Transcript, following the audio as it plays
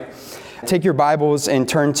Take your Bibles and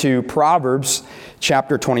turn to Proverbs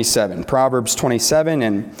chapter 27. Proverbs 27,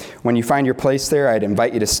 and when you find your place there, I'd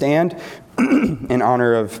invite you to stand in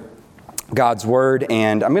honor of God's Word.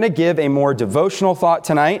 And I'm going to give a more devotional thought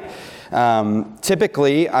tonight.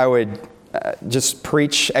 Typically, I would just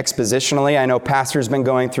preach expositionally. I know Pastor's been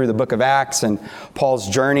going through the book of Acts and Paul's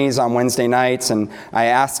journeys on Wednesday nights, and I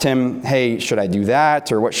asked him, hey, should I do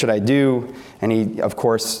that, or what should I do? And he, of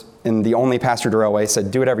course, in the only Pastor Darrell way,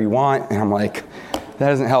 said, do whatever you want. And I'm like, that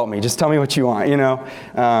doesn't help me. Just tell me what you want, you know?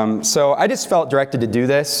 So I just felt directed to do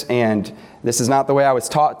this, and this is not the way I was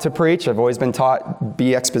taught to preach. I've always been taught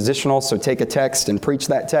be expositional, so take a text and preach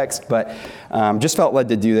that text, but just felt led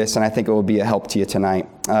to do this, and I think it will be a help to you tonight.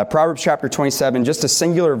 Proverbs chapter 27, just a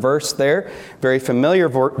singular verse there, very familiar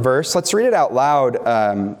verse. Let's read it out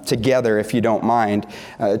loud together, if you don't mind.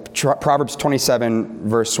 Proverbs 27,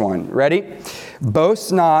 verse 1. Ready?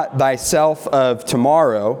 Boast not thyself of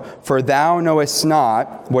tomorrow, for thou knowest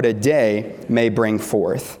not what a day may bring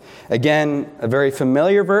forth. Again, a very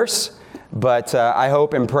familiar verse, but I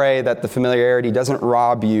hope and pray that the familiarity doesn't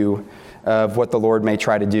rob you of what the Lord may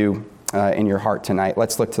try to do in your heart tonight.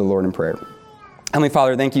 Let's look to the Lord in prayer. Heavenly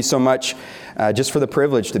Father, thank you so much just for the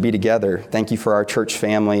privilege to be together. Thank you for our church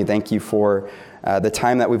family. Thank you for the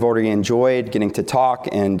time that we've already enjoyed, getting to talk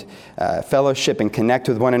and fellowship and connect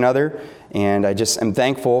with one another. And I just am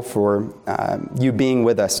thankful for you being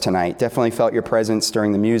with us tonight. Definitely felt your presence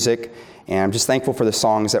during the music. And I'm just thankful for the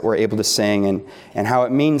songs that we're able to sing and how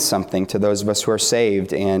it means something to those of us who are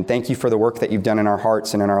saved. And thank you for the work that you've done in our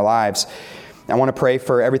hearts and in our lives. I want to pray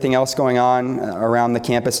for everything else going on around the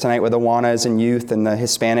campus tonight with Awanas and youth and the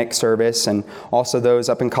Hispanic service, and also those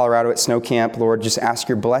up in Colorado at Snow Camp. Lord, just ask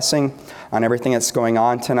your blessing on everything that's going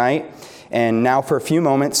on tonight. And now for a few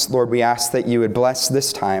moments, Lord, we ask that you would bless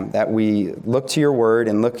this time, that we look to your word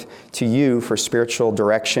and look to you for spiritual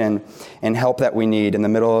direction and help that we need in the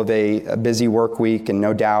middle of a busy work week and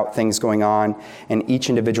no doubt things going on in each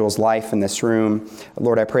individual's life in this room.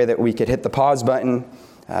 Lord, I pray that we could hit the pause button,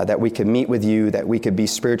 that we could meet with you, that we could be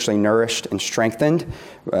spiritually nourished and strengthened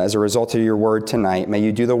as a result of your word tonight. May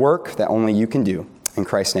you do the work that only you can do. In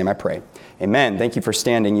Christ's name I pray. Amen. Thank you for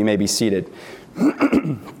standing. You may be seated.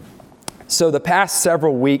 So the past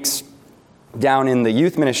several weeks down in the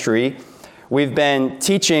youth ministry, we've been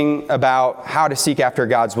teaching about how to seek after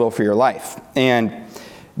God's will for your life. And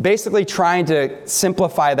basically trying to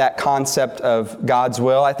simplify that concept of God's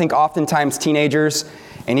will. I think oftentimes teenagers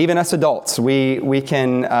and even us adults, we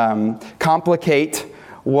can complicate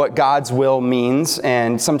what God's will means,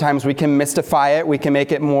 and sometimes we can mystify it. We can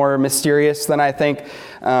make it more mysterious than I think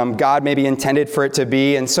God maybe intended for it to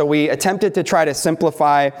be. And so we attempted to try to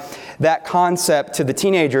simplify that concept to the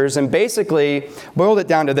teenagers and basically boiled it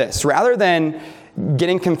down to this. Rather than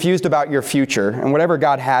getting confused about your future and whatever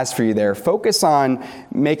God has for you there, focus on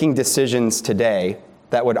making decisions today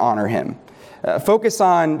that would honor Him. Focus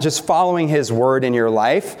on just following His word in your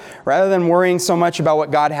life. Rather than worrying so much about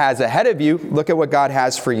what God has ahead of you, look at what God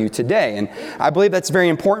has for you today. And I believe that's very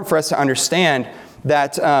important for us to understand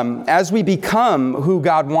that as we become who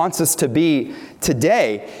God wants us to be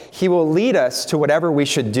today, He will lead us to whatever we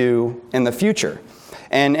should do in the future.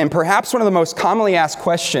 And perhaps one of the most commonly asked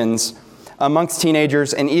questions amongst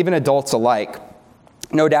teenagers and even adults alike,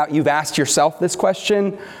 no doubt you've asked yourself this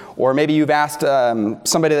question, or maybe you've asked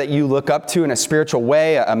somebody that you look up to in a spiritual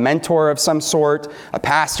way, a mentor of some sort, a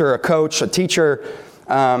pastor, a coach, a teacher.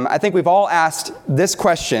 I think we've all asked this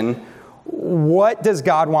question: what does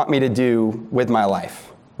God want me to do with my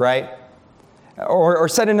life, right? Or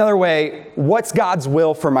said another way, what's God's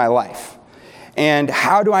will for my life? And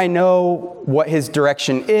how do I know what His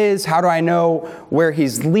direction is? How do I know where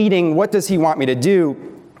He's leading? What does He want me to do?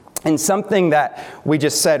 And something that we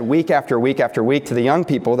just said week after week after week to the young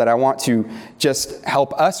people that I want to just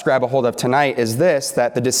help us grab a hold of tonight is this: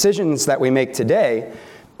 that the decisions that we make today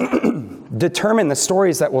determine the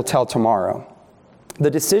stories that we'll tell tomorrow.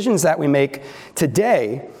 The decisions that we make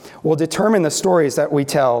today will determine the stories that we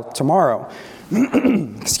tell tomorrow.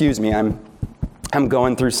 Excuse me, I'm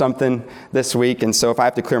going through something this week, and so if I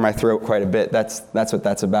have to clear my throat quite a bit, that's what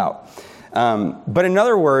that's about. But in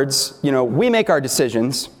other words, we make our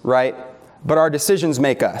decisions, right? But our decisions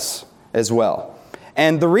make us as well.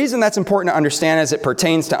 And the reason that's important to understand as it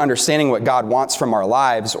pertains to understanding what God wants from our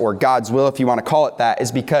lives, or God's will, if you want to call it that,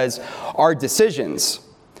 is because our decisions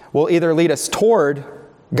will either lead us toward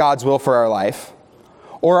God's will for our life,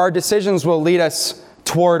 or our decisions will lead us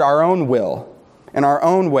toward our own will and our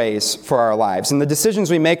own ways for our lives. And the decisions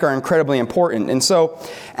we make are incredibly important. And so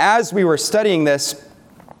as we were studying this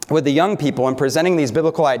with the young people and presenting these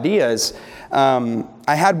biblical ideas, I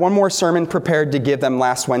had one more sermon prepared to give them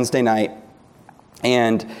last Wednesday night.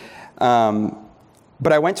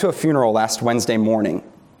 But I went to a funeral last Wednesday morning,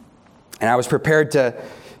 and I was prepared to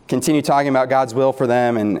continue talking about God's will for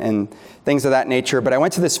them and things of that nature. But I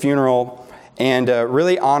went to this funeral and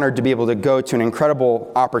really honored to be able to go to an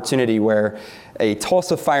incredible opportunity where a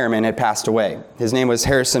Tulsa fireman had passed away. His name was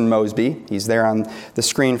Harrison Mosby. He's there on the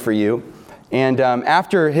screen for you. And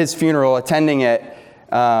after his funeral, attending it,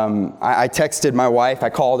 I texted my wife. I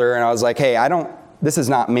called her and I was like, hey, this is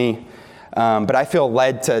not me. But I feel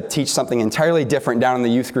led to teach something entirely different down in the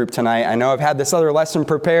youth group tonight. I know I've had this other lesson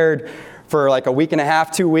prepared for like a week and a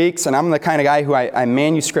half, 2 weeks, and I'm the kind of guy who I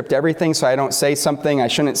manuscript everything so I don't say something I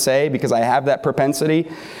shouldn't say because I have that propensity.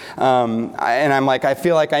 And I'm like, I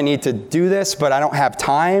feel like I need to do this, but I don't have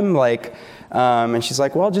time. And she's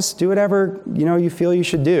like, well, just do whatever you feel you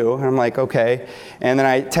should do. And I'm like, okay. And then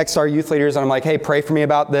I text our youth leaders and I'm like, hey, pray for me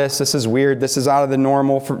about this. This is weird. This is out of the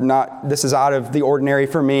normal. This is out of the ordinary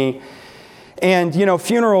for me. And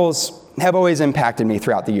funerals have always impacted me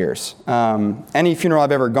throughout the years. Any funeral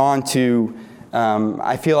I've ever gone to,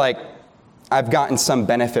 I feel like I've gotten some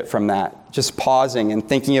benefit from that. Just pausing and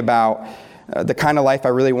thinking about the kind of life I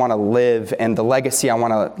really want to live and the legacy I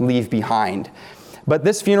want to leave behind. But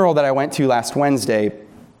this funeral that I went to last Wednesday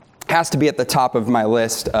has to be at the top of my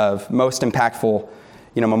list of most impactful,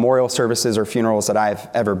 memorial services or funerals that I've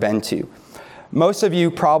ever been to. Most of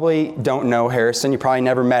you probably don't know Harrison. You probably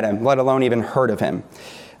never met him, let alone even heard of him.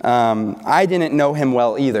 I didn't know him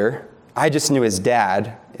well either. I just knew his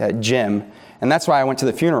dad, Jim, and that's why I went to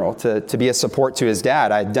the funeral, to be a support to his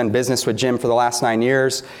dad. I'd done business with Jim for the last 9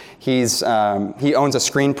 years. He owns a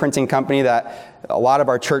screen printing company that a lot of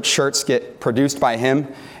our church shirts get produced by him,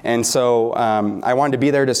 and so I wanted to be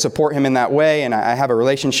there to support him in that way, and I have a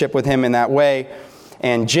relationship with him in that way.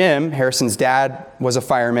 And Jim, Harrison's dad, was a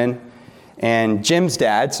fireman. And Jim's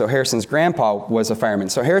dad, so Harrison's grandpa, was a fireman.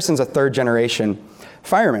 So Harrison's a third-generation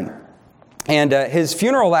fireman. And his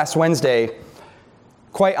funeral last Wednesday,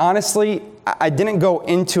 quite honestly, I didn't go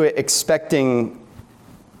into it expecting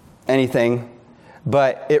anything,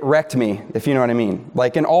 but it wrecked me, if you know what I mean.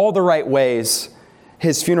 Like in all the right ways,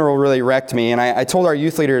 his funeral really wrecked me. And I told our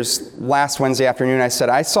youth leaders last Wednesday afternoon, I said,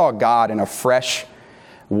 I saw God in a fresh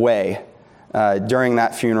way during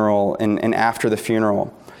that funeral and after the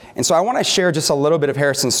funeral. And so I want to share just a little bit of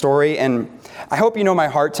Harrison's story, and I hope you know my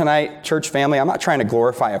heart tonight, church family. I'm not trying to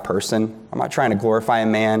glorify a person. I'm not trying to glorify a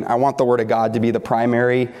man. I want the Word of God to be the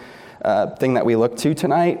primary thing that we look to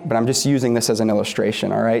tonight, but I'm just using this as an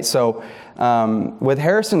illustration, all right? So with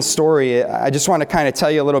Harrison's story, I just want to kind of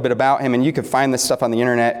tell you a little bit about him, and you can find this stuff on the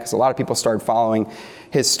internet because a lot of people started following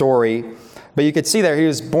his story. But you could see there he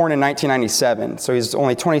was born in 1997, so he's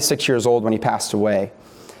only 26 years old when he passed away.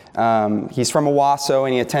 He's from Owasso,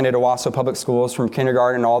 and he attended Owasso Public Schools from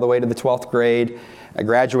kindergarten all the way to the 12th grade. I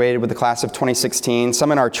graduated with the class of 2016.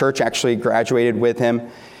 Some in our church actually graduated with him.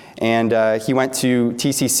 And he went to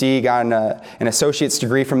TCC, got an associate's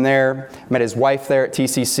degree from there, met his wife there at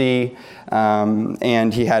TCC,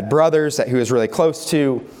 and he had brothers that he was really close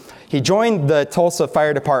to. He joined the Tulsa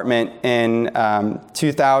Fire Department in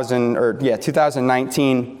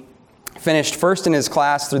 2019, finished first in his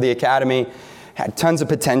class through the academy, had tons of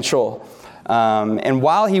potential. And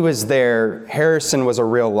while he was there, Harrison was a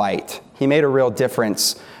real light. He made a real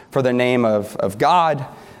difference for the name of God,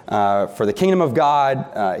 for the kingdom of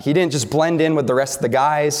God. He didn't just blend in with the rest of the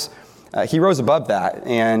guys. He rose above that,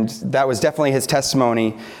 and that was definitely his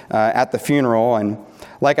testimony at the funeral. And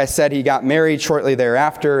like I said, he got married shortly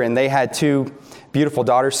thereafter, and they had two beautiful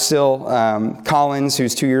daughters still, Collins,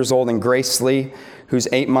 who's 2 years old, and Grace Lee, who's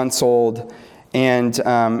 8 months old. And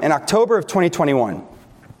in October of 2021,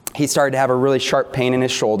 he started to have a really sharp pain in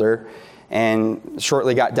his shoulder and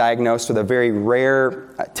shortly got diagnosed with a very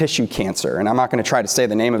rare tissue cancer. And I'm not going to try to say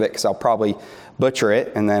the name of it because I'll probably butcher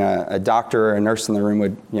it, and then a doctor or a nurse in the room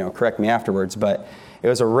would correct me afterwards. But it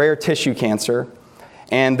was a rare tissue cancer.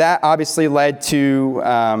 And that obviously led to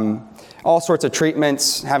all sorts of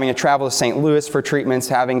treatments, having to travel to St. Louis for treatments,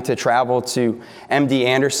 having to travel to MD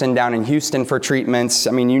Anderson down in Houston for treatments.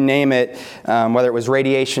 I mean, you name it, whether it was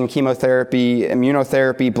radiation, chemotherapy,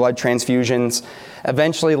 immunotherapy, blood transfusions,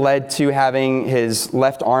 eventually led to having his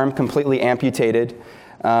left arm completely amputated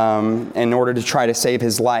in order to try to save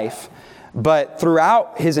his life. But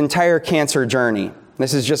throughout his entire cancer journey,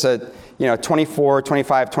 this is just a 24,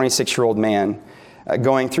 25, 26-year-old man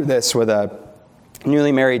going through this with a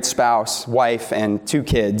newly married spouse, wife, and 2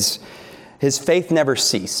 kids, his faith never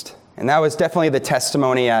ceased. And that was definitely the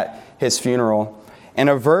testimony at his funeral. And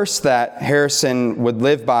a verse that Harrison would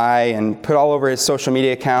live by and put all over his social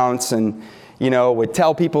media accounts and, would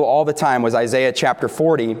tell people all the time was Isaiah chapter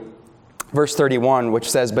 40, verse 31, which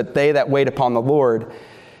says, "But they that wait upon the Lord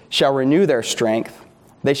shall renew their strength.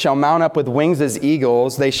 They shall mount up with wings as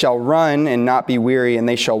eagles. They shall run and not be weary, and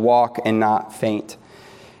they shall walk and not faint."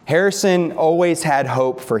 Harrison always had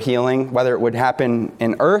hope for healing, whether it would happen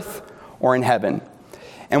in earth or in heaven.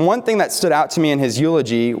 And one thing that stood out to me in his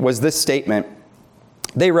eulogy was this statement.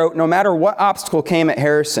 They wrote, "No matter what obstacle came at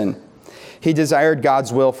Harrison, he desired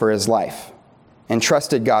God's will for his life and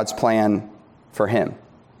trusted God's plan for him."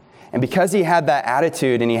 And because he had that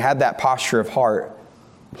attitude and he had that posture of heart,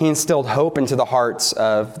 he instilled hope into the hearts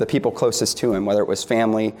of the people closest to him, whether it was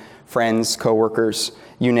family, friends, coworkers,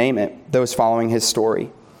 you name it, those following his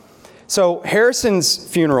story. So Harrison's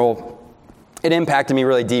funeral, it impacted me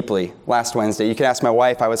really deeply last Wednesday. You could ask my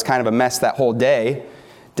wife. I was kind of a mess that whole day.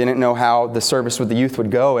 Didn't know how the service with the youth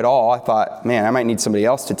would go at all. I thought, man, I might need somebody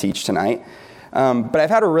else to teach tonight. But I've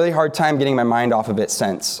had a really hard time getting my mind off of it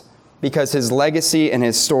since, because his legacy and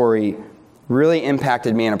his story really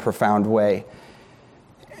impacted me in a profound way.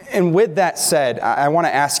 And with that said, I want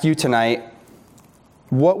to ask you tonight,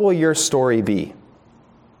 what will your story be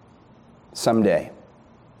someday?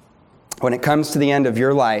 When it comes to the end of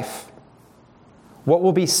your life, what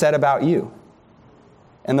will be said about you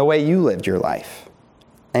and the way you lived your life?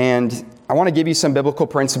 And I want to give you some biblical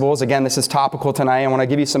principles. Again, this is topical tonight. I want to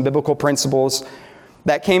give you some biblical principles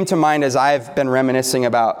that came to mind as I've been reminiscing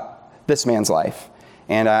about this man's life.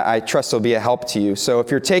 And I trust it'll be a help to you. So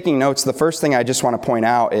if you're taking notes, the first thing I just want to point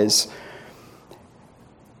out is,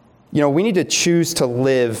 we need to choose to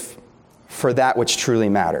live for that which truly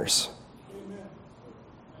matters.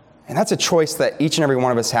 And that's a choice that each and every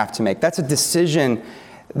one of us have to make. That's a decision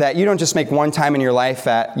that you don't just make one time in your life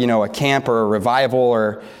at, a camp or a revival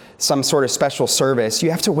or some sort of special service.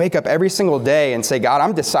 You have to wake up every single day and say, God,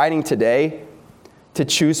 I'm deciding today to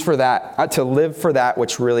choose for that, to live for that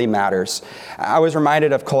which really matters. I was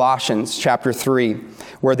reminded of Colossians chapter 3,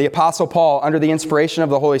 where the Apostle Paul, under the inspiration of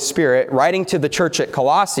the Holy Spirit, writing to the church at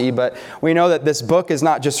Colossae, but we know that this book is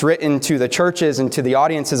not just written to the churches and to the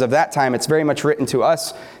audiences of that time. It's very much written to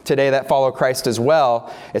us today that follow Christ as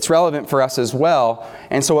well. It's relevant for us as well.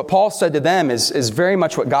 And so what Paul said to them is very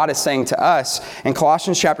much what God is saying to us. In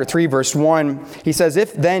Colossians chapter 3, verse 1, he says,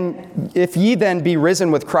 If ye then be risen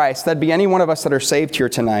with Christ, that be any one of us that are saved here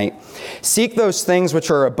tonight, seek those things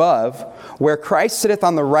which are above, where Christ sitteth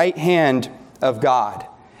on the right hand of God.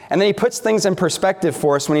 And then he puts things in perspective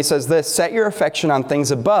for us when he says this, set your affection on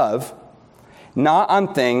things above, not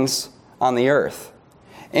on things on the earth.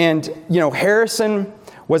 And, Harrison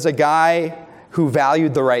was a guy who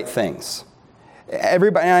valued the right things.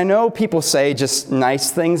 Everybody, I know people say just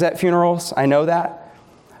nice things at funerals. I know that.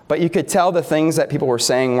 But you could tell the things that people were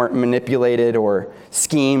saying weren't manipulated or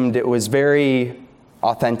schemed. It was very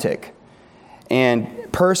authentic.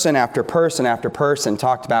 And person after person after person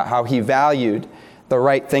talked about how he valued the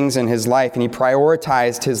right things in his life, and he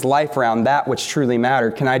prioritized his life around that which truly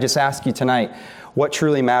mattered. Can I just ask you tonight, what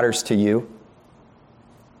truly matters to you?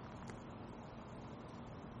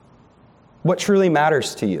 What truly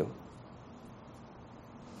matters to you?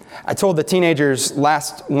 I told the teenagers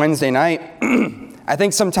last Wednesday night, I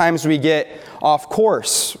think sometimes we get off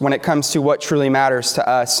course when it comes to what truly matters to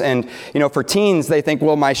us. And, for teens, they think,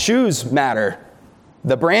 well, my shoes matter.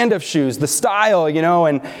 The brand of shoes, the style,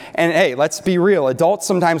 and hey, let's be real. Adults,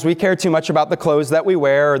 sometimes we care too much about the clothes that we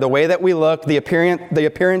wear or the way that we look, the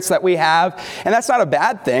appearance that we have. And that's not a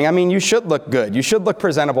bad thing. I mean, you should look good. You should look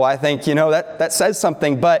presentable. I think, that says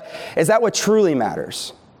something. But is that what truly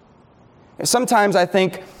matters? Sometimes I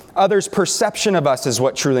think others' perception of us is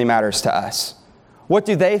what truly matters to us. What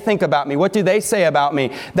do they think about me? What do they say about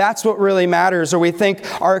me? That's what really matters. Or we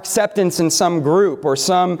think our acceptance in some group or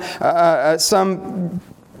some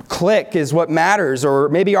clique is what matters. Or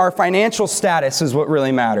maybe our financial status is what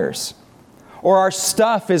really matters. Or our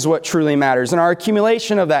stuff is what truly matters, and our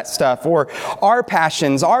accumulation of that stuff. Or our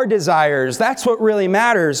passions, our desires. That's what really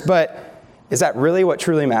matters. But is that really what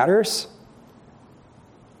truly matters?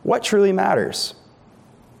 What truly matters?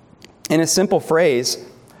 In a simple phrase,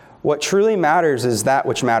 what truly matters is that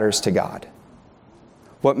which matters to God.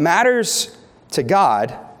 What matters to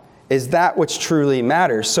God is that which truly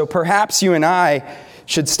matters. So perhaps you and I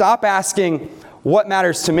should stop asking, what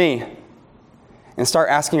matters to me? And start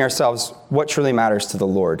asking ourselves, what truly matters to the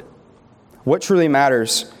Lord? What truly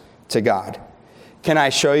matters to God? Can I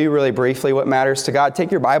show you really briefly what matters to God?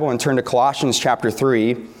 Take your Bible and turn to Colossians chapter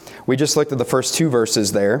 3. We just looked at the first two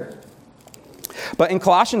verses there. But in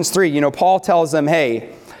Colossians 3, Paul tells them,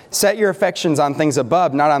 hey, set your affections on things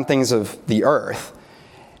above, not on things of the earth.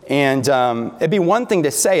 And it'd be one thing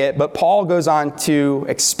to say it, but Paul goes on to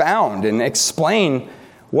expound and explain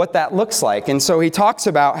what that looks like. And so he talks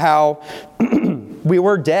about how we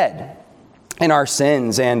were dead in our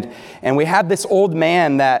sins, and we have this old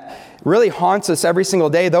man that really haunts us every single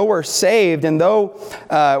day. Though we're saved and though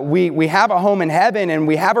we have a home in heaven and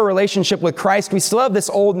we have a relationship with Christ, we still have this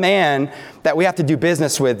old man that we have to do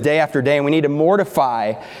business with day after day. And we need to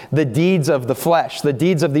mortify the deeds of the flesh, the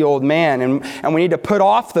deeds of the old man. And we need to put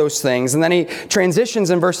off those things. And then he transitions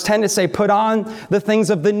in verse 10 to say, put on the things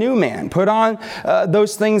of the new man. Put on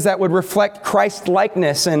those things that would reflect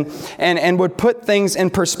Christ-likeness and would put things in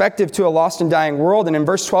perspective to a lost and dying world. And in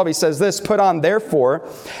verse 12 he says this, put on therefore,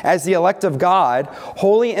 as the elect of God,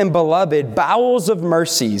 holy and beloved, bowels of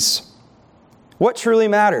mercies. What truly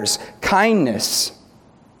matters? Kindness.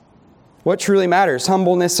 What truly matters?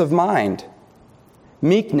 Humbleness of mind,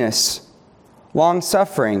 meekness,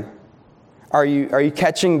 long-suffering. Are you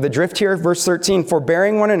catching the drift here? Verse 13,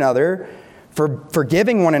 forbearing one another,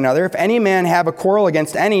 forgiving one another. If any man have a quarrel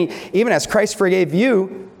against any, even as Christ forgave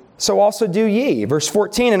you, so also do ye. Verse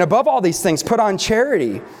 14, and above all these things, put on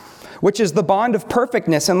charity, which is the bond of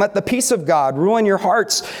perfectness, and let the peace of God rule in your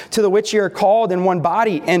hearts, to the which ye are called in one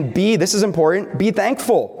body, and be, this is important, be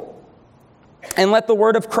thankful. And let the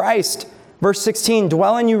word of Christ, verse 16,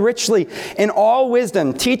 dwell in you richly in all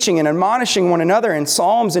wisdom, teaching and admonishing one another in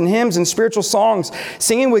psalms and hymns and spiritual songs,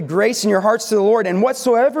 singing with grace in your hearts to the Lord. And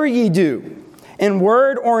whatsoever ye do, in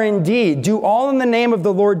word or in deed, do all in the name of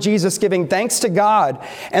the Lord Jesus, giving thanks to God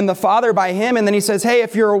and the Father by him. And then he says, hey,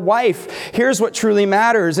 if you're a wife, here's what truly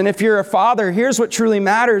matters. And if you're a father, here's what truly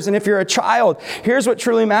matters. And if you're a child, here's what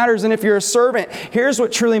truly matters. And if you're a servant, here's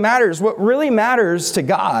what truly matters. What really matters to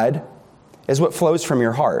God is what flows from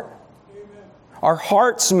your heart. Amen. Our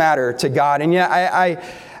hearts matter to God. And yeah,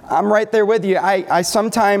 I'm right there with you. I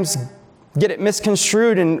sometimes get it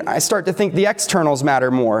misconstrued and I start to think the externals matter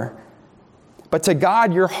more. But to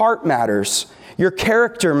God, your heart matters. Your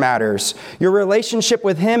character matters. Your relationship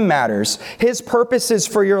with Him matters. His purposes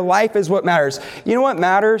for your life is what matters. You know what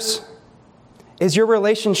matters? Is your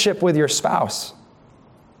relationship with your spouse.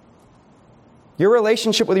 Your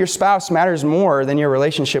relationship with your spouse matters more than your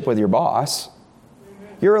relationship with your boss.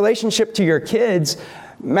 Your relationship to your kids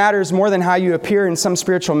matters more than how you appear in some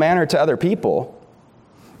spiritual manner to other people.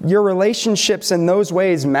 Your relationships in those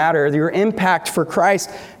ways matter. Your impact for Christ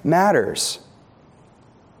matters.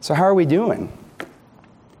 So how are we doing?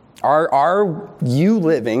 Are you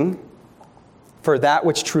living for that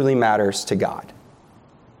which truly matters to God?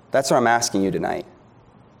 That's what I'm asking you tonight.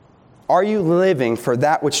 Are you living for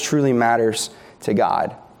that which truly matters to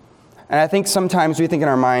God? And I think sometimes we think in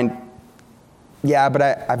our mind, yeah, but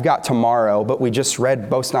I've got tomorrow, but we just read,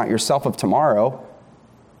 boast not yourself of tomorrow.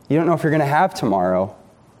 You don't know if you're going to have tomorrow.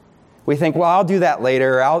 We think, well, I'll do that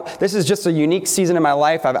later. This is just a unique season in my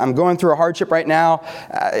life. I'm going through a hardship right now.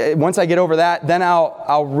 Once I get over that, then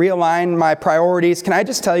I'll realign my priorities. Can I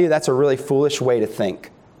just tell you that's a really foolish way to think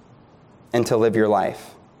and to live your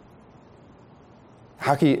life?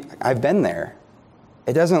 I've been there.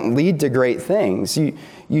 It doesn't lead to great things.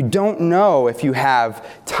 You don't know if you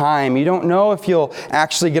have time. You don't know if you'll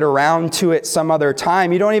actually get around to it some other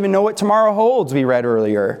time. You don't even know what tomorrow holds, we read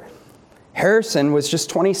earlier. Harrison was just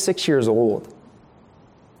 26 years old.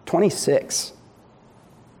 26.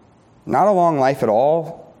 Not a long life at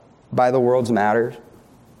all by the world's matter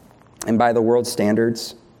and by the world's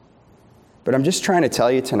standards. But I'm just trying to tell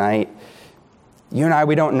you tonight, you and I,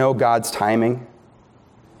 we don't know God's timing.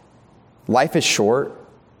 Life is short.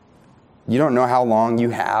 You don't know how long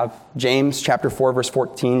you have. James chapter 4, verse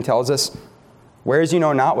 14 tells us, whereas you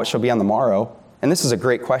know not what shall be on the morrow. And this is a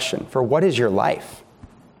great question. For what is your life?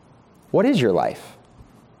 What is your life?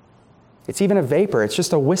 It's even a vapor. It's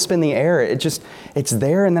just a wisp in the air. It's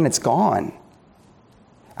there and then it's gone.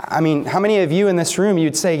 I mean, how many of you in this room,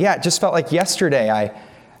 you'd say, yeah, it just felt like yesterday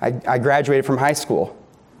I graduated from high school.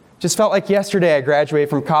 Just felt like yesterday I graduated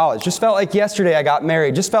from college. Just felt like yesterday I got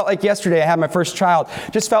married. Just felt like yesterday I had my first child.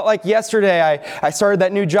 Just felt like yesterday I started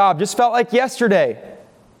that new job. Just felt like yesterday.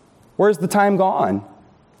 Where's the time gone?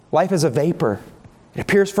 Life is a vapor. It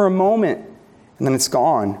appears for a moment and then it's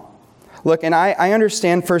gone. Look, and I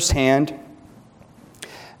understand firsthand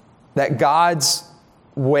that God's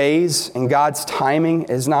ways and God's timing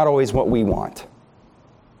is not always what we want.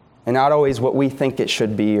 And not always what we think it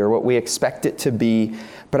should be or what we expect it to be.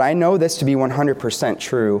 But I know this to be 100%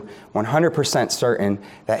 true, 100% certain,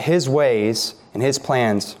 that His ways and His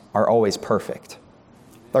plans are always perfect.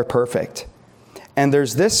 They're perfect. And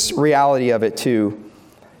there's this reality of it too.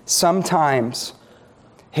 Sometimes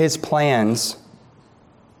His plans,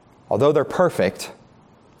 although they're perfect,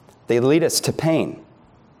 they lead us to pain.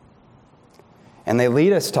 And they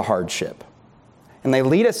lead us to hardship. And they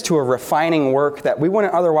lead us to a refining work that we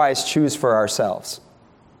wouldn't otherwise choose for ourselves.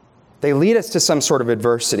 They lead us to some sort of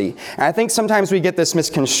adversity. And I think sometimes we get this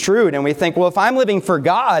misconstrued and we think, well, if I'm living for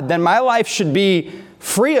God, then my life should be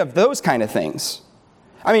free of those kind of things.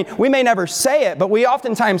 I mean, we may never say it, but we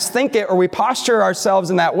oftentimes think it, or we posture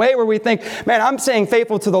ourselves in that way where we think, man, I'm staying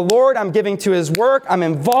faithful to the Lord. I'm giving to His work. I'm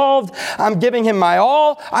involved. I'm giving Him my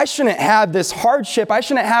all. I shouldn't have this hardship. I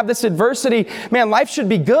shouldn't have this adversity. Man, life should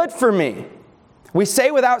be good for me. We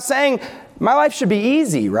say without saying, my life should be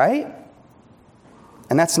easy, right?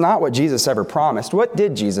 And that's not what Jesus ever promised. What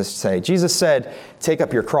did Jesus say? Jesus said, take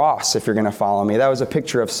up your cross if you're going to follow me. That was a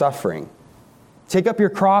picture of suffering. Take up your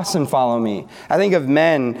cross and follow me. I think of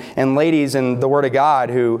men and ladies in the Word of God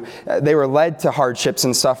who they were led to hardships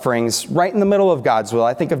and sufferings right in the middle of God's will.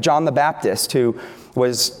 I think of John the Baptist, who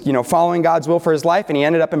was, following God's will for his life, and he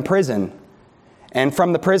ended up in prison. And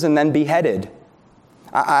from the prison, then beheaded.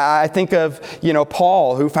 I think of,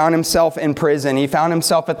 Paul, who found himself in prison. He found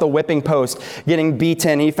himself at the whipping post, getting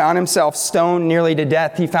beaten. He found himself stoned nearly to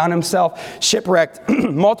death. He found himself shipwrecked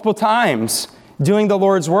multiple times doing the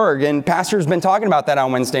Lord's work. And Pastor's been talking about that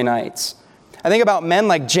on Wednesday nights. I think about men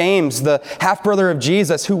like James, the half-brother of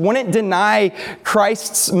Jesus, who wouldn't deny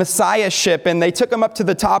Christ's messiahship. And they took him up to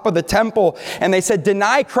the top of the temple and they said,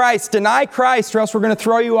 deny Christ, or else we're going to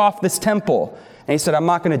throw you off this temple. And he said, I'm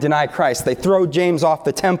not going to deny Christ. They throw James off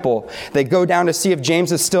the temple. They go down to see if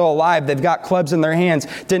James is still alive. They've got clubs in their hands.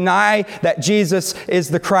 Deny that Jesus is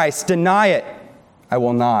the Christ. Deny it. I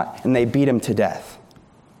will not. And they beat him to death.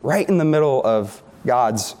 Right in the middle of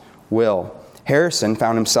God's will. Harrison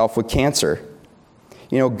found himself with cancer.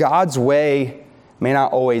 God's way may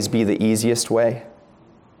not always be the easiest way.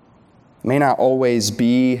 May not always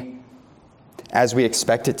be as we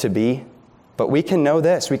expect it to be. But we can know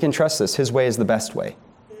this, we can trust this. His way is the best way.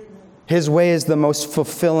 His way is the most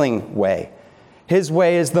fulfilling way. His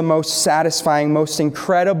way is the most satisfying, most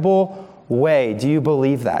incredible way. Do you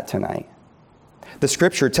believe that tonight? The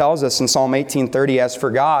Scripture tells us in Psalm 18:30, as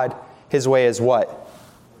for God, His way is what?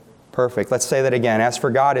 Perfect. Let's say that again. As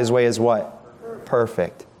for God, His way is what?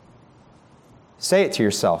 Perfect. Say it to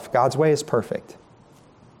yourself. God's way is perfect.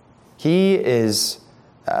 He is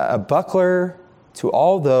a buckler to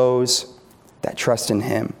all those that trust in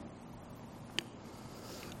Him.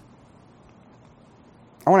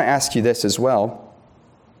 I want to ask you this as well.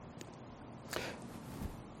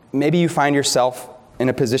 Maybe you find yourself in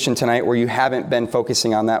a position tonight where you haven't been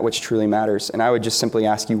focusing on that which truly matters. And I would just simply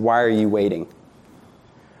ask you, why are you waiting?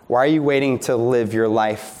 Why are you waiting to live your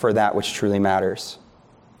life for that which truly matters?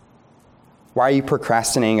 Why are you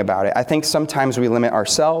procrastinating about it? I think sometimes we limit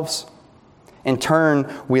ourselves. In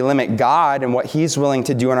turn, we limit God and what He's willing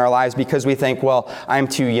to do in our lives because we think, well, I'm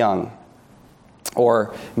too young.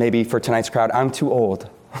 Or maybe for tonight's crowd, I'm too old.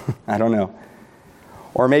 I don't know.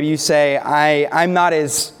 Or maybe you say, I'm not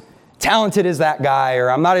as talented as that guy,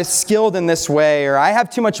 or I'm not as skilled in this way, or I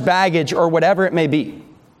have too much baggage, or whatever it may be.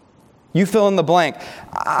 You fill in the blank.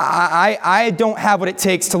 I don't have what it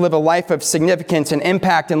takes to live a life of significance and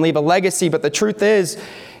impact and leave a legacy, but the truth is,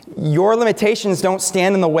 your limitations don't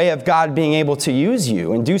stand in the way of God being able to use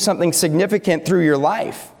you and do something significant through your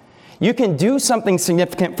life. You can do something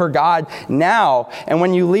significant for God now. And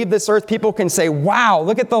when you leave this earth, people can say, wow,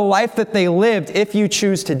 look at the life that they lived if you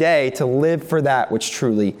choose today to live for that which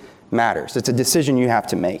truly matters. It's a decision you have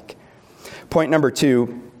to make. Point number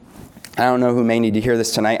 2, I don't know who may need to hear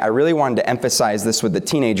this tonight. I really wanted to emphasize this with the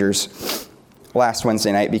teenagers last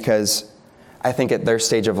Wednesday night because I think at their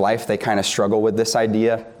stage of life, they kind of struggle with this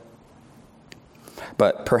idea.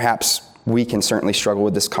 But perhaps we can certainly struggle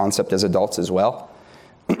with this concept as adults as well.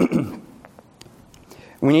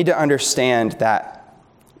 We need to understand that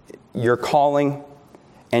your calling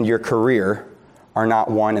and your career are not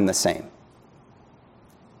one and the same.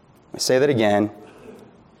 I say that again,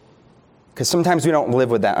 because sometimes we don't live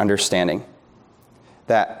with that understanding,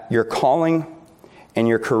 that your calling and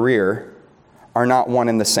your career are not one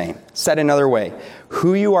and the same. Said another way,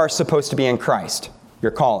 who you are supposed to be in Christ,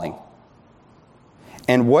 your calling,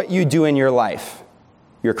 and what you do in your life,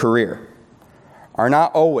 your career, are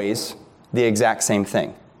not always the exact same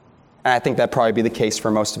thing. And I think that'd probably be the case for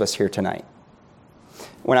most of us here tonight.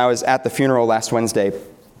 When I was at the funeral last Wednesday,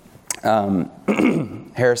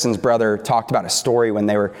 Harrison's brother talked about a story when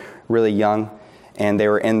they were really young, and they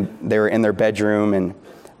were in their bedroom, and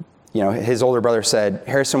his older brother said,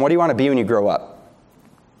 "Harrison, what do you want to be when you grow up?"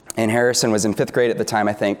 And Harrison was in 5th grade at the time,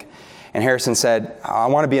 I think. And Harrison said, "I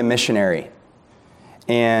want to be a missionary."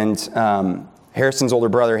 And Harrison's older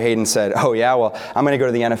brother, Hayden, said, "Oh yeah, well, I'm going to go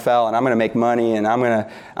to the NFL, and I'm going to make money, and I'm going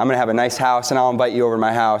to have a nice house, and I'll invite you over to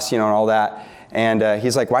my house, and all that." And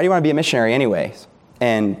he's like, why do you want to be a missionary anyway?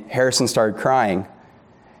 And Harrison started crying.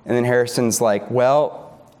 And then Harrison's like,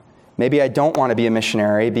 well, maybe I don't want to be a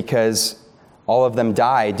missionary because all of them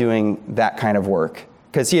die doing that kind of work.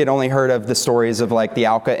 Because he had only heard of the stories of like the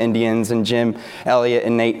Auca Indians and Jim Elliot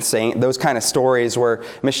and Nate Saint, those kind of stories where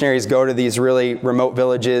missionaries go to these really remote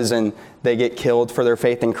villages and they get killed for their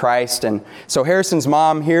faith in Christ. And so Harrison's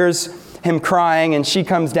mom hears him crying, and she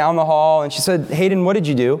comes down the hall and she said, Hayden, what did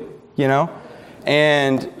you do? You know?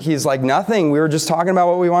 And he's like, nothing. We were just talking about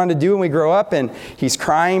what we wanted to do when we grow up. And he's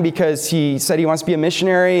crying because he said he wants to be a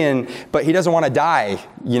missionary, but he doesn't want to die,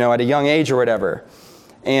 at a young age or whatever.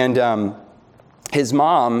 And his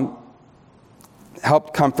mom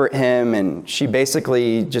helped comfort him, and she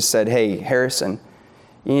basically just said, hey, Harrison,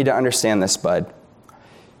 you need to understand this, bud.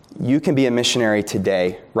 You can be a missionary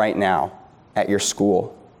today, right now, at your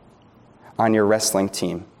school, on your wrestling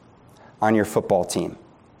team, on your football team.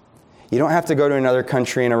 You don't have to go to another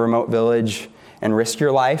country in a remote village and risk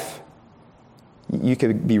your life. You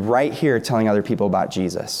could be right here telling other people about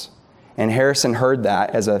Jesus. And Harrison heard that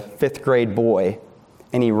as a 5th grade boy,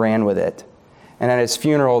 and he ran with it. And at his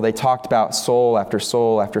funeral, they talked about soul after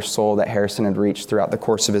soul after soul that Harrison had reached throughout the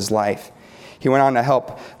course of his life. He went on to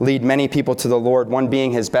help lead many people to the Lord, one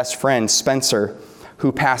being his best friend, Spencer,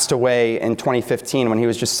 who passed away in 2015 when he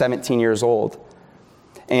was just 17 years old.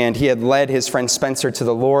 And he had led his friend Spencer to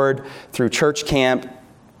the Lord through church camp.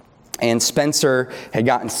 And Spencer had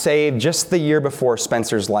gotten saved just the year before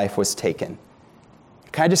Spencer's life was taken.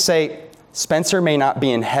 Can I just say, Spencer may not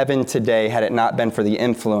be in heaven today had it not been for the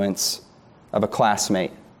influence of a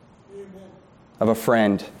classmate, of a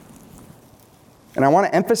friend. And I want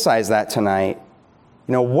to emphasize that tonight.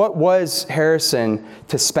 What was Harrison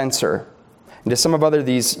to Spencer and to some of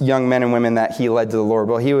these young men and women that he led to the Lord?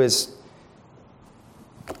 Well, he was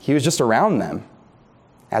just around them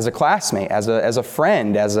as a classmate, as a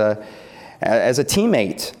friend, as a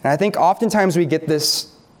teammate. And I think oftentimes we get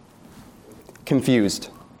this confused.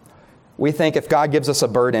 We think if God gives us a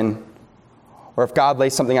burden, or if God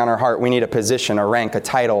lays something on our heart, we need a position, a rank, a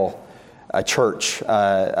title, a church,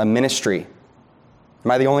 a ministry.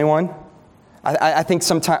 Am I the only one? I think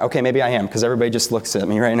sometimes, okay, maybe I am, because everybody just looks at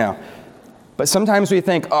me right now. But sometimes we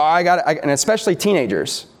think, and especially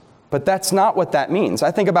teenagers, but that's not what that means.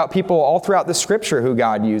 I think about people all throughout the scripture who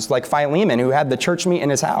God used, like Philemon, who had the church meet in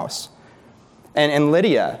his house, and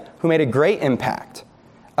Lydia, who made a great impact.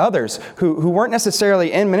 Others who weren't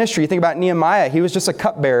necessarily in ministry. You think about Nehemiah. He was just a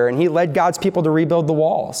cupbearer, and he led God's people to rebuild the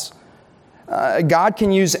walls. God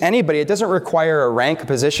can use anybody. It doesn't require a rank, a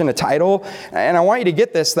position, a title. And I want you to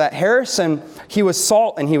get this, that Harrison, he was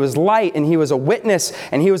salt, and he was light, and he was a witness,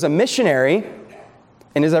 and he was a missionary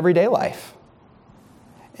in his everyday life.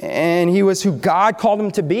 And he was who God called him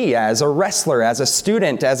to be, as a wrestler, as a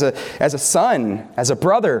student, as a son, as a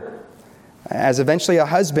brother, as eventually a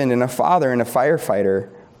husband and a father and a firefighter.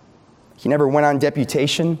 He never went on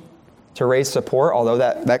deputation to raise support, although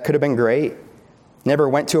that could have been great. Never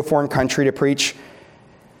went to a foreign country to preach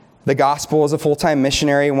the gospel as a full-time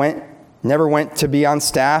missionary. Never went to be on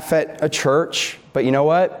staff at a church. But you know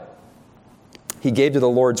what? He gave to the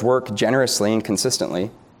Lord's work generously and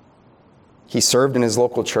consistently. He served in his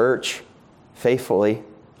local church faithfully.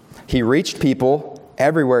 He reached people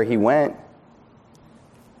everywhere he went.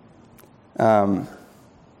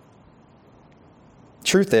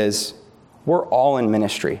 Truth is, we're all in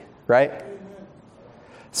ministry, right?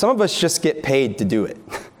 Some of us just get paid to do it.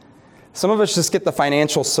 Some of us just get the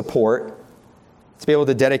financial support to be able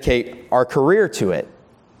to dedicate our career to it.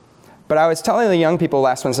 But I was telling the young people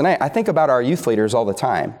last Wednesday night, I think about our youth leaders all the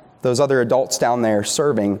time, those other adults down there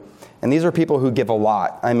serving. And these are people who give a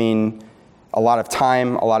lot. I mean, a lot of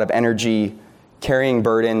time, a lot of energy, carrying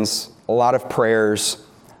burdens, a lot of prayers,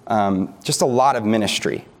 just a lot of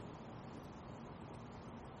ministry.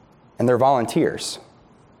 And they're volunteers.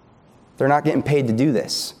 They're not getting paid to do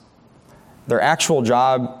this. Their actual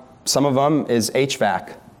job, some of them, is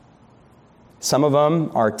HVAC. Some of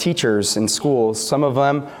them are teachers in schools. Some of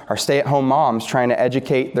them are stay-at-home moms trying to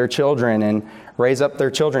educate their children and raise up their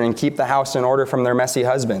children and keep the house in order from their messy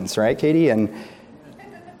husbands, right, Katie? And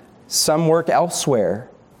some work elsewhere.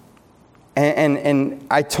 And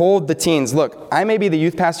I told the teens, look, I may be the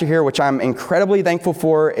youth pastor here, which I'm incredibly thankful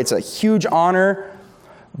for. It's a huge honor.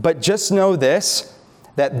 But just know this,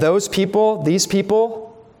 that these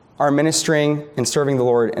people are ministering and serving the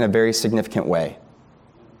Lord in a very significant way.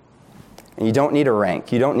 And you don't need a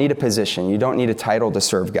rank. You don't need a position. You don't need a title to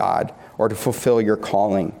serve God or to fulfill your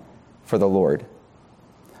calling for the Lord.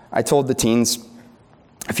 I told the teens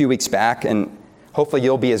a few weeks back, and hopefully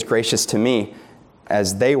you'll be as gracious to me.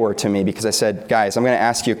 as they were to me, because I said, guys, I'm going to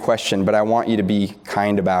ask you a question, but I want you to be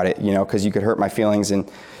kind about it, because you could hurt my feelings and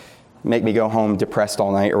make me go home depressed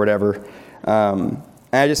all night or whatever. And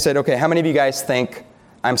I just said, okay, how many of you guys think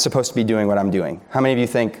I'm supposed to be doing what I'm doing? How many of you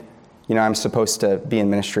think, I'm supposed to be in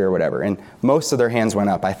ministry or whatever? And most of their hands went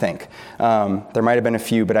up, I think. There might have been a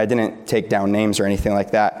few, but I didn't take down names or anything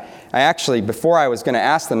like that. I actually, before I was going to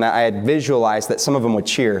ask them that, I had visualized that some of them would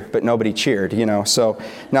cheer, but nobody cheered, So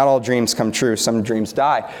not all dreams come true. Some dreams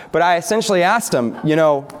die. But I essentially asked them,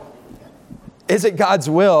 is it God's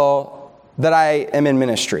will that I am in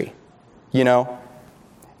ministry?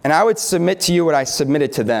 And I would submit to you what I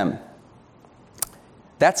submitted to them.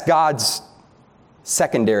 That's God's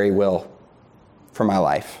secondary will for my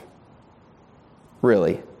life.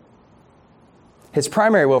 Really. His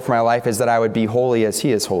primary will for my life is that I would be holy as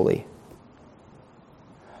He is holy.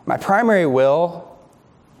 My primary will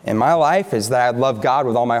in my life is that I'd love God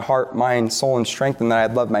with all my heart, mind, soul, and strength, and that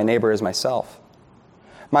I'd love my neighbor as myself.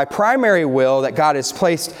 My primary will that God has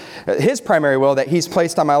placed, His primary will that He's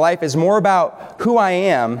placed on my life is more about who I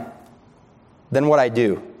am than what I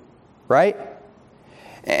do, right?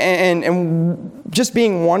 And just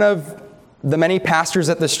being one of the many pastors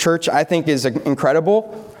at this church, I think is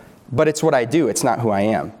incredible, but it's what I do. It's not who I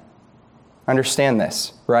am. Understand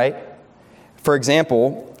this, right? For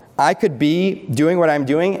example, I could be doing what I'm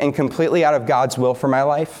doing and completely out of God's will for my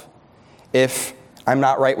life if I'm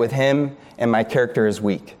not right with Him and my character is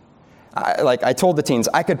weak. I told the teens,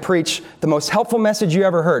 I could preach the most helpful message you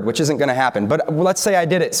ever heard, which isn't going to happen, but let's say I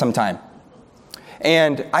did it sometime.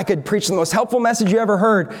 And I could preach the most helpful message you ever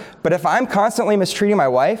heard, but if I'm constantly mistreating my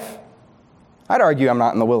wife, I'd argue I'm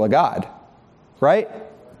not in the will of God, right?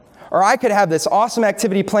 Or I could have this awesome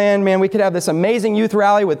activity planned, man, we could have this amazing youth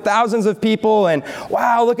rally with thousands of people, and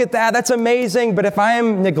wow, look at that, that's amazing, but if I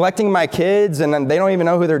am neglecting my kids and they don't even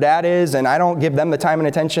know who their dad is, and I don't give them the time and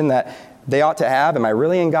attention that they ought to have, am I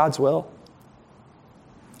really in God's will?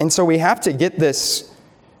 And so we have to get this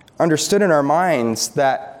understood in our minds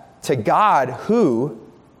that to God, who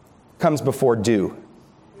comes before do.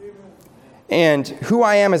 And who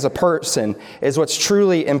I am as a person is what's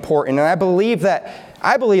truly important. And I believe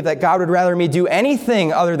that God would rather me do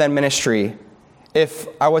anything other than ministry if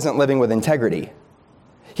I wasn't living with integrity.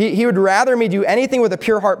 He would rather me do anything with a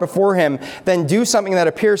pure heart before Him than do something that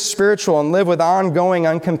appears spiritual and live with ongoing,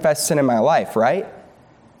 unconfessed sin in my life, right?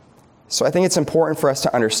 So I think it's important for us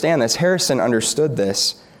to understand this. Harrison understood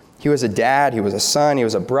this. He was a dad, he was a son, he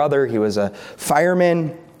was a brother, he was a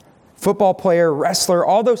fireman, football player, wrestler,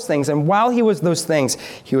 all those things. And while he was those things,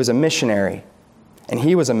 he was a missionary, and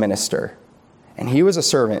he was a minister, and he was a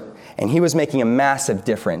servant, and he was making a massive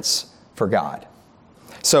difference for God.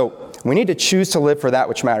 So we need to choose to live for that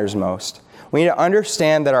which matters most. We need to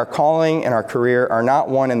understand that our calling and our career are not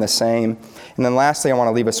one and the same. And then lastly, I want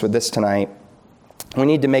to leave us with this tonight. We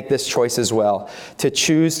need to make this choice as well, to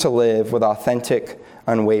choose to live with authentic,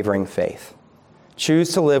 unwavering faith.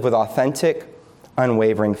 Choose to live with authentic,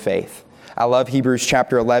 unwavering faith. I love Hebrews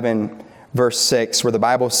chapter 11, verse 6, where the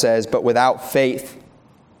Bible says, but without faith,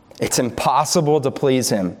 it's impossible to please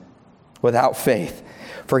Him. Without faith.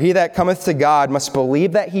 For he that cometh to God must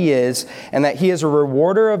believe that He is, and that He is a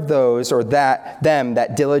rewarder of those, or them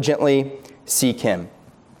that diligently seek Him.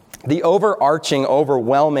 The overarching,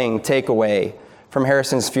 overwhelming takeaway from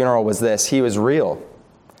Harrison's funeral was this: he was real.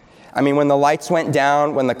 I mean, when the lights went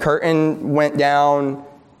down, when the curtain went down,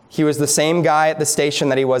 he was the same guy at the station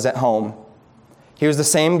that he was at home. He was the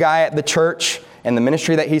same guy at the church and the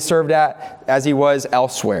ministry that he served at as he was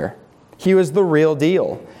elsewhere. He was the real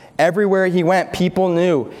deal. Everywhere he went, people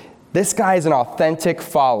knew this guy is an authentic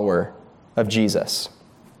follower of Jesus.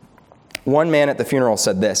 One man at the funeral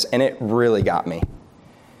said this, and it really got me.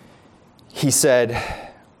 He said,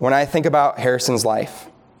 when I think about Harrison's life,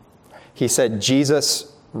 he said,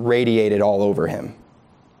 Jesus radiated all over him.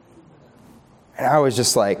 And I was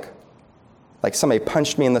just like somebody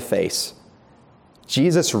punched me in the face.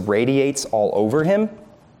 Jesus radiates all over him?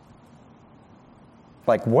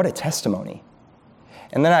 Like, what a testimony.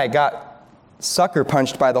 And then I got sucker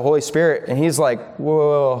punched by the Holy Spirit, and He's like,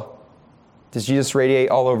 whoa, does Jesus radiate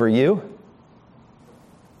all over you?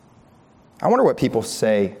 I wonder what people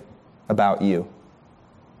say about you.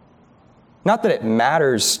 Not that it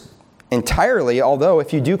matters entirely, although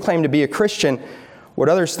if you do claim to be a Christian, what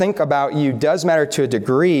others think about you does matter to a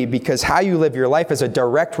degree, because how you live your life is a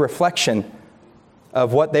direct reflection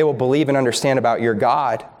of what they will believe and understand about your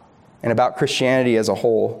God and about Christianity as a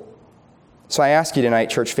whole. So I ask you tonight,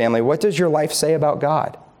 church family, what does your life say about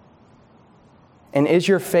God? And is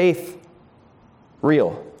your faith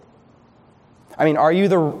real? I mean, are you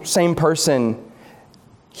the same person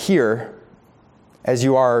here as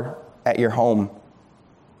you are at your home.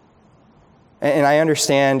 And I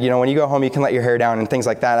understand, when you go home, you can let your hair down and things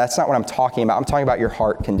like that. That's not what I'm talking about. I'm talking about your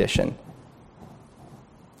heart condition.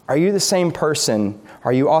 Are you the same person?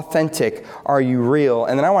 Are you authentic? Are you real?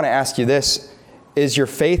 And then I want to ask you this, is your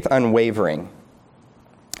faith unwavering?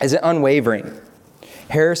 Is it unwavering?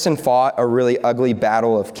 Harrison fought a really ugly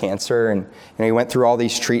battle of cancer, and he went through all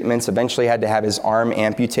these treatments, eventually had to have his arm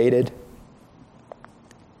amputated.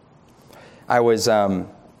 I was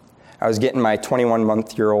getting my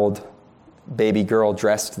 21-month-old baby girl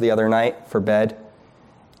dressed the other night for bed,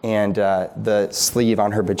 and the sleeve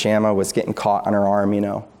on her pajama was getting caught on her arm,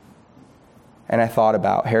 And I thought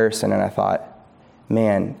about Harrison, and I thought,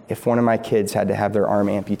 man, if one of my kids had to have their arm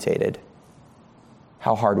amputated,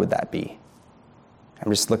 how hard would that be?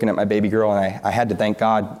 I'm just looking at my baby girl, and I had to thank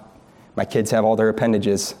God my kids have all their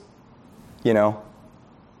appendages, And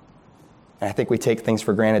I think we take things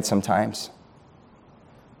for granted sometimes.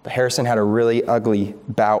 But Harrison had a really ugly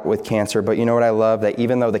bout with cancer. But you know what I love? That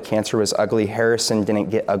even though the cancer was ugly, Harrison didn't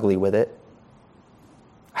get ugly with it.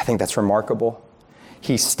 I think that's remarkable.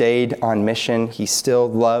 He stayed on mission. He still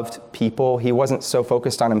loved people. He wasn't so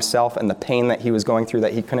focused on himself and the pain that he was going through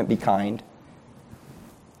that he couldn't be kind.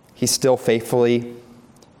 He still faithfully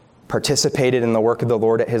participated in the work of the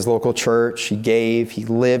Lord at his local church. He gave. He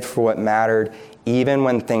lived for what mattered, even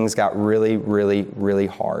when things got really, really, really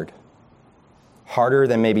hard. Harder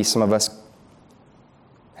than maybe some of us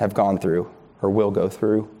have gone through or will go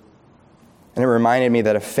through. And it reminded me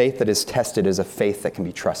that a faith that is tested is a faith that can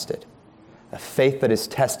be trusted. A faith that is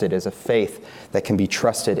tested is a faith that can be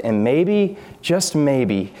trusted. And maybe, just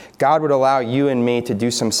maybe, God would allow you and me to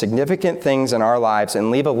do some significant things in our lives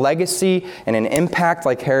and leave a legacy and an impact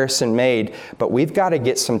like Harrison made, but we've got to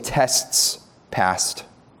get some tests passed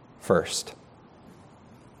first.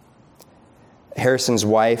 Harrison's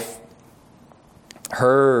wife,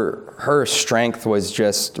 her strength was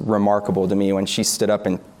just remarkable to me when she stood up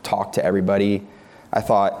and talked to everybody. I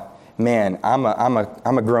thought, man, I'm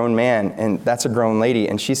a grown man, and that's a grown lady,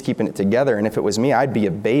 and she's keeping it together. And if it was me, I'd be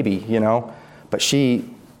a baby, But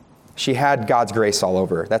she had God's grace all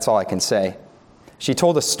over her. That's all I can say. She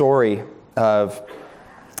told a story of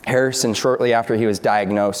Harrison shortly after he was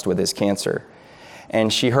diagnosed with his cancer.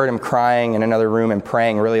 And she heard him crying in another room and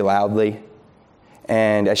praying really loudly.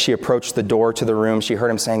 And as she approached the door to the room, she heard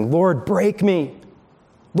him saying, "Lord, break me.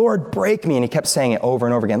 Lord, break me." And he kept saying it over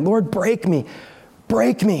and over again, "Lord, break me.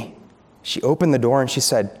 Break me." She opened the door and she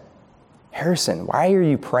said, "Harrison, why are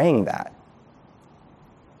you praying that?"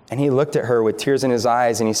 And he looked at her with tears in his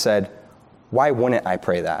eyes and he said, "Why wouldn't I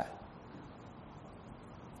pray that?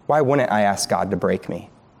 Why wouldn't I ask God to break me?"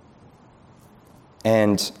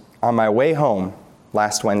 And on my way home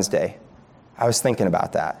last Wednesday, I was thinking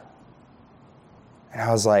about that. And I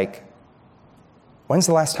was like, when's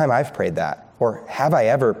the last time I've prayed that? Or have I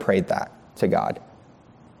ever prayed that to God?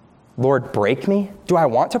 Lord, break me? Do I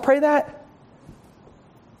want to pray that?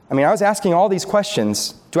 I mean, I was asking all these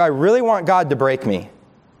questions. Do I really want God to break me?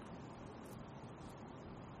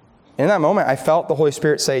 In that moment, I felt the Holy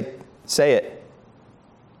Spirit say it.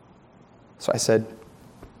 So I said,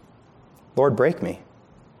 "Lord, break me.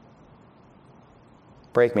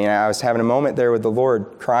 Break me." And I was having a moment there with the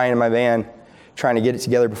Lord, crying in my van, trying to get it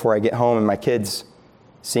together before I get home and my kids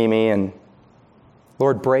see me, and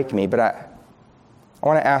Lord, break me. But I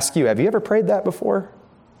want to ask you, have you ever prayed that before?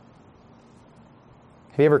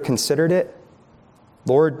 Have you ever considered it?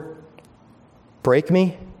 Lord, break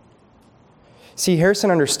me? See, Harrison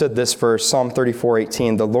understood this verse, Psalm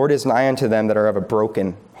 34:18, "The Lord is nigh unto them that are of a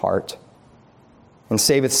broken heart, and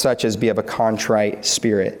saveth such as be of a contrite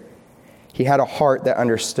spirit." He had a heart that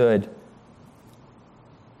understood,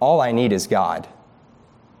 all I need is God.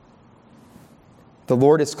 The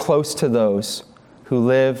Lord is close to those who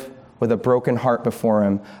live with a broken heart before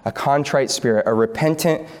him, a contrite spirit, a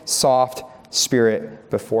repentant, soft spirit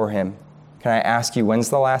before him. Can I ask you, when's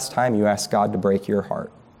the last time you asked God to break your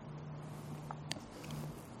heart?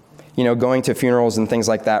 Going to funerals and things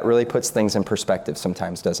like that really puts things in perspective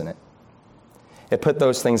sometimes, doesn't it? It put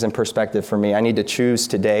those things in perspective for me. I need to choose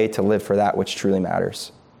today to live for that which truly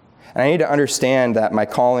matters. And I need to understand that my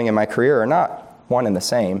calling and my career are not one and the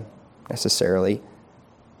same, necessarily.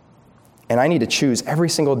 And I need to choose every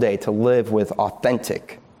single day to live with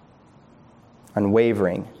authentic,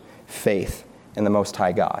 unwavering faith in the Most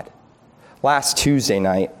High God. Last Tuesday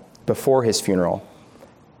night, before his funeral,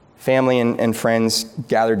 family and friends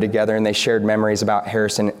gathered together and they shared memories about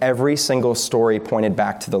Harrison. Every single story pointed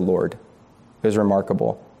back to the Lord. It was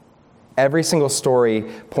remarkable. Every single story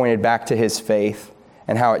pointed back to his faith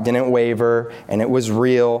and how it didn't waver and it was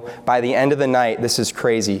real. By the end of the night, this is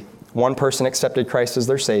crazy, One person accepted Christ as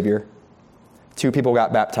their Savior. 2 people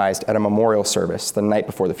got baptized at a memorial service the night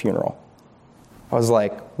before the funeral. I was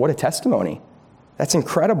like, what a testimony. That's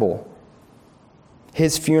incredible.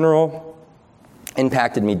 His funeral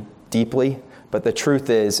impacted me deeply, but the truth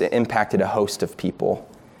is it impacted a host of people.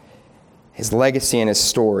 His legacy and his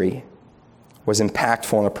story was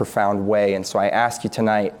impactful in a profound way. And so I ask you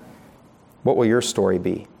tonight, what will your story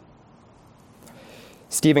be?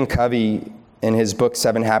 Stephen Covey, in his book,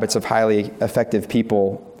 7 Habits of Highly Effective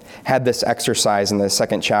People, had this exercise in the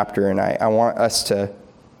 2nd chapter, and I want us to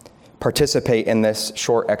participate in this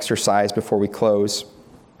short exercise before we close.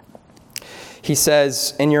 He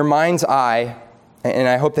says, in your mind's eye, and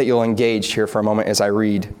I hope that you'll engage here for a moment as I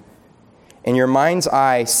read, in your mind's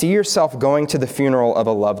eye, see yourself going to the funeral of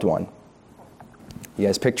a loved one. You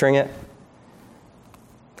guys picturing it?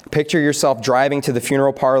 Picture yourself driving to the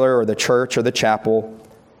funeral parlor or the church or the chapel,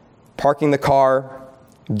 parking the car,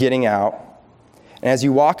 getting out. And as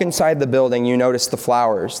you walk inside the building, you notice the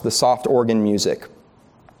flowers, the soft organ music.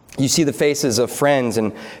 You see the faces of friends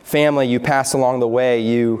and family you pass along the way.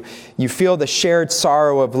 You feel the shared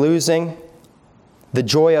sorrow of losing, the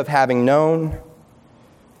joy of having known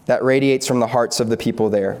that radiates from the hearts of the people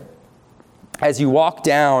there. As you walk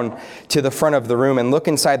down to the front of the room and look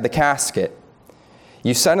inside the casket,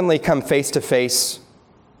 you suddenly come face to face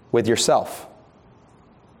with yourself.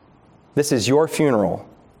 This is your funeral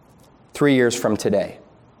 3 years from today.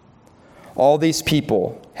 All these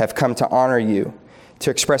people have come to honor you, to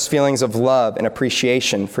express feelings of love and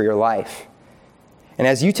appreciation for your life. And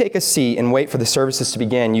as you take a seat and wait for the services to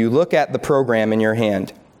begin, you look at the program in your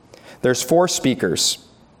hand. There's 4 speakers.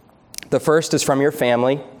 The first is from your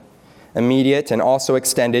family, immediate and also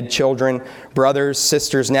extended, children, brothers,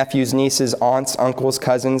 sisters, nephews, nieces, aunts, uncles,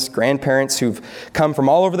 cousins, grandparents who've come from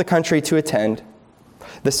all over the country to attend.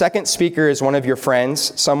 The second speaker is one of your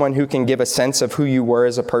friends, someone who can give a sense of who you were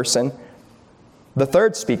as a person. The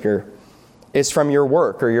third speaker is from your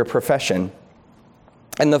work or your profession.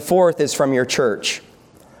 And the fourth is from your church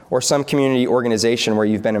or some community organization where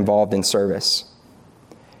you've been involved in service.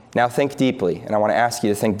 Now think deeply, and I want to ask you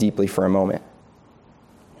to think deeply for a moment.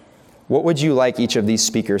 What would you like each of these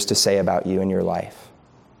speakers to say about you in your life?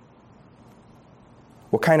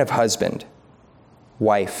 What kind of husband,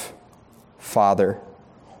 wife, father,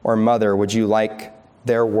 or mother would you like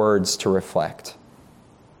their words to reflect?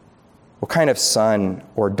 What kind of son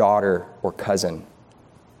or daughter or cousin?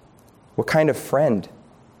 What kind of friend?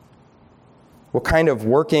 What kind of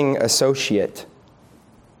working associate?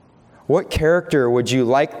 What character would you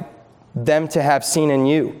like them to have seen in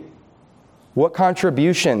you? What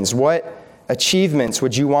contributions, what achievements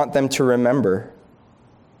would you want them to remember?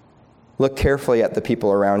 Look carefully at the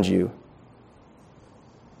people around you.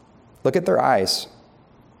 Look at their eyes.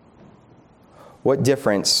 What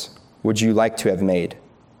difference would you like to have made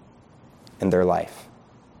in their life?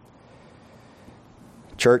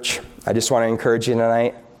 Church, I just want to encourage you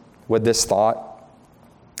tonight with this thought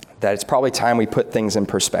that it's probably time we put things in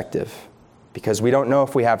perspective because we don't know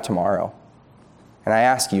if we have tomorrow. And I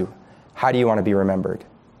ask you, how do you want to be remembered?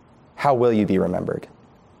 How will you be remembered?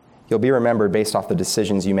 You'll be remembered based off the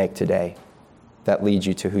decisions you make today that lead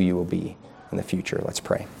you to who you will be in the future. Let's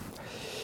pray.